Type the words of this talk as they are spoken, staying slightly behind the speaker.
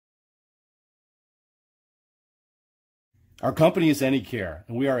Our company is AnyCARE,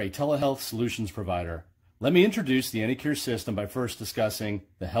 and we are a telehealth solutions provider. Let me introduce the AnyCARE system by first discussing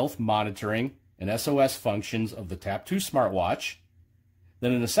the health monitoring and SOS functions of the TAP2 Smartwatch.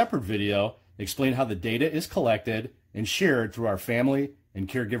 Then in a separate video, explain how the data is collected and shared through our Family and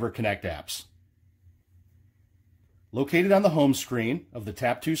Caregiver Connect apps. Located on the home screen of the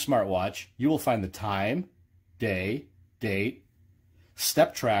TAP2 Smartwatch, you will find the time, day, date,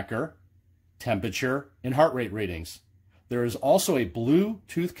 step tracker, temperature, and heart rate readings. There is also a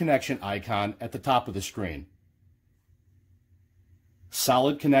Bluetooth connection icon at the top of the screen.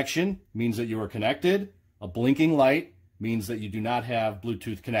 Solid connection means that you are connected. A blinking light means that you do not have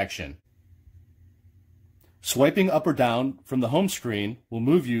Bluetooth connection. Swiping up or down from the home screen will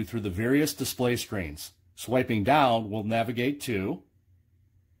move you through the various display screens. Swiping down will navigate to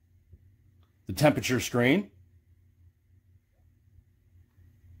the temperature screen,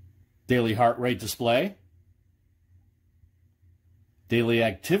 daily heart rate display, daily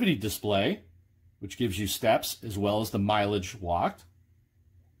activity display, which gives you steps as well as the mileage walked.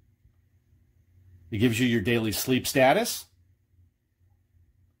 It gives you your daily sleep status.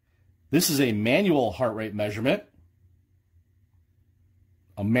 This is a manual heart rate measurement,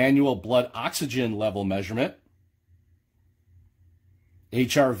 a manual blood oxygen level measurement,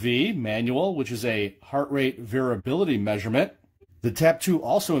 HRV manual, which is a heart rate variability measurement. The TAP2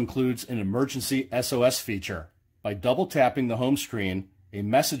 also includes an emergency SOS feature. By double tapping the home screen, a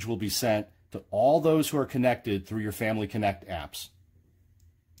message will be sent to all those who are connected through your Family Connect apps.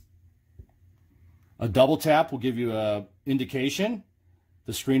 A double tap will give you an indication.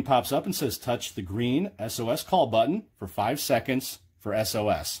 The screen pops up and says touch the green SOS call button for 5 seconds for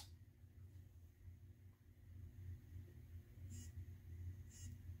SOS.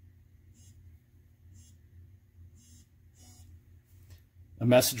 A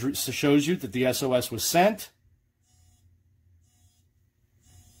message shows you that the SOS was sent,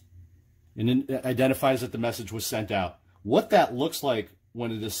 and it identifies that the message was sent out. What that looks like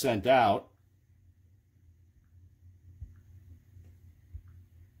when it is sent out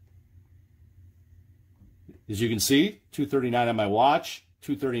as you can see, 2:39 on my watch,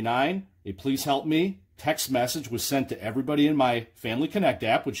 2:39, a please help me text message was sent to everybody in my Family Connect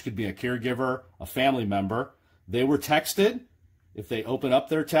app, which could be a caregiver, a family member. They were texted. If they open up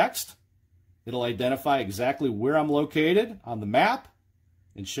their text, it'll identify exactly where I'm located on the map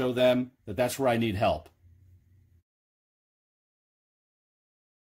and show them that that's where I need help.